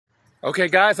Okay,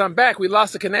 guys, I'm back. We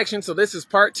lost the connection, so this is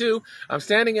part two. I'm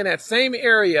standing in that same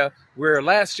area where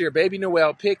last year Baby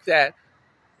Noelle picked that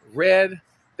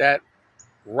that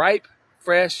ripe,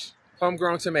 fresh,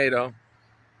 homegrown tomato.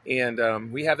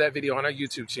 And we have that video on our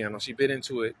YouTube channel. She bit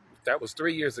into it. That was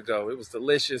 3 years ago. It was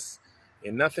delicious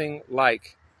and nothing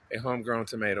like a homegrown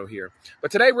tomato here. But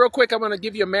today, real quick, I'm going to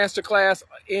give you a masterclass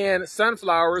in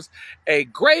sunflowers. A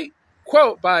great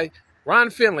quote by Ron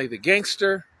Finley, the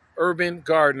gangster urban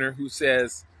gardener, who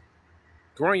says,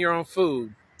 growing your own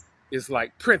food is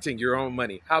like printing your own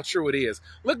money. How true it is.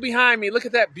 Look behind me. Look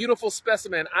at that beautiful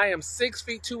specimen. I am 6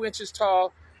 feet 2 inches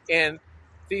tall, and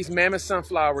these mammoth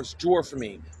sunflowers dwarf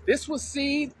me. This was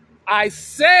seed I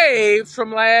saved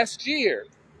from last year.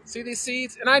 See these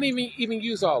seeds? And I didn't even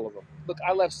use all of them. Look,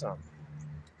 I left some.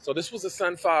 So this was a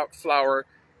sunflower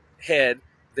head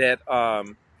that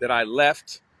I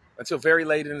left until very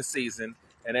late in the season.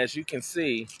 And as you can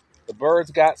see, the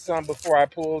birds got some before I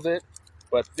pulled it.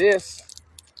 But this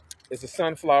is a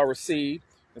sunflower seed.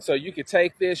 And so you could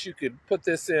take this, you could put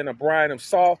this in a brine of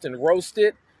salt and roast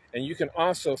it. And you can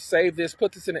also save this,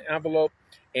 put this in an envelope,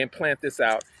 and plant this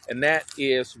out. And that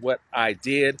is what I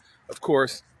did. Of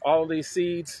course, all of these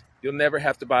seeds, you'll never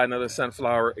have to buy another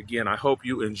sunflower again. I hope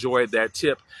you enjoyed that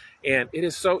tip. And it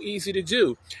is so easy to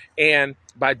do. And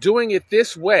by doing it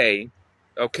this way,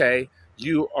 okay,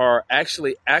 you are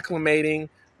actually acclimating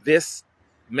this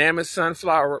mammoth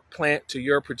sunflower plant to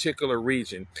your particular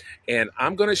region. And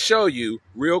I'm going to show you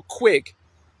real quick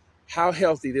how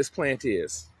healthy this plant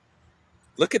is.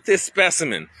 Look at this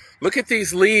specimen. Look at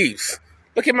these leaves.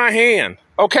 Look at my hand,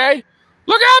 okay?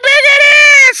 Look how big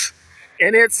it is!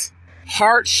 And it's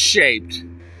heart-shaped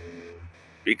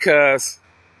because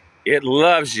it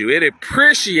loves you. It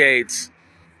appreciates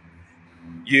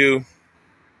you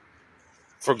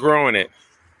for growing it.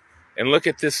 And look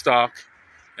at this stalk.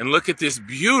 And look at this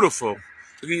beautiful,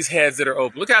 look at these heads that are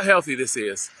open. Look how healthy this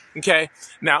is, okay?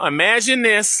 Now imagine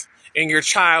this in your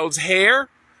child's hair.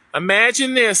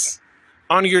 Imagine this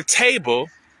on your table.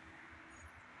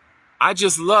 I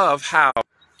just love how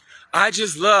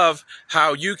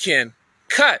you can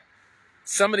cut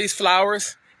some of these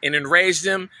flowers and enrage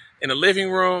them in a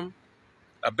living room,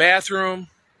 a bathroom,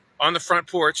 on the front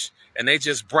porch, and they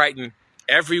just brighten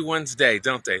everyone's day,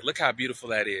 don't they? Look how beautiful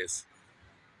that is.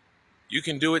 You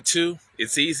can do it too.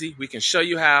 It's easy. We can show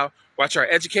you how. Watch our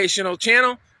educational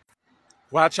channel.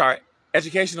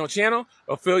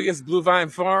 Ophelia's Blue Vine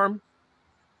Farm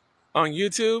on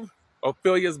YouTube.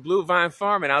 Ophelia's Blue Vine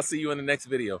Farm, and I'll see you in the next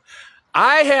video.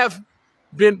 I have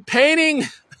been painting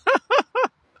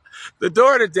the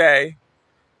door today,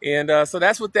 and so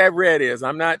that's what that red is.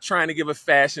 I'm not trying to give a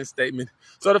fashion statement.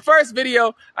 So the first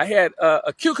video, I had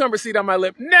a cucumber seed on my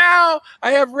lip. Now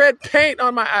I have red paint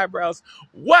on my eyebrows.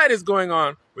 What is going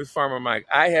on with Farmer Mike?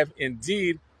 I have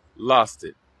indeed lost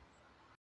it.